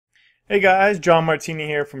Hey guys, John Martini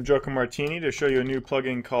here from Joker Martini to show you a new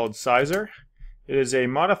plugin called Sizer. It is a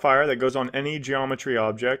modifier that goes on any geometry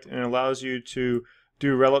object and allows you to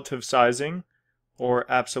do relative sizing or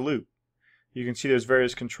absolute. You can see there's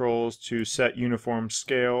various controls to set uniform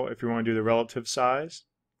scale if you want to do the relative size.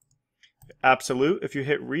 Absolute, if you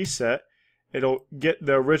hit reset, it'll get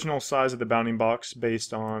the original size of the bounding box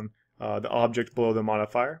based on the object below the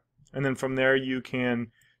modifier. And then from there you can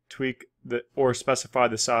tweak or specify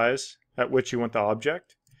the size at which you want the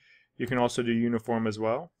object. You can also do uniform as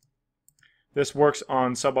well. This works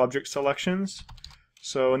on sub-object selections.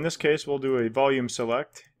 So in this case we'll do a volume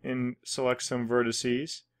select and select some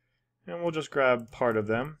vertices, and we'll just grab part of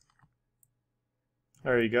them.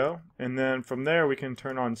 There you go. And then from there we can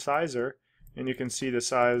turn on Sizer and you can see the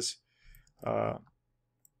size.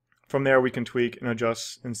 From there we can tweak and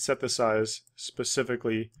adjust and set the size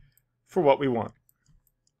specifically for what we want.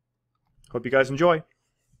 Hope you guys enjoy.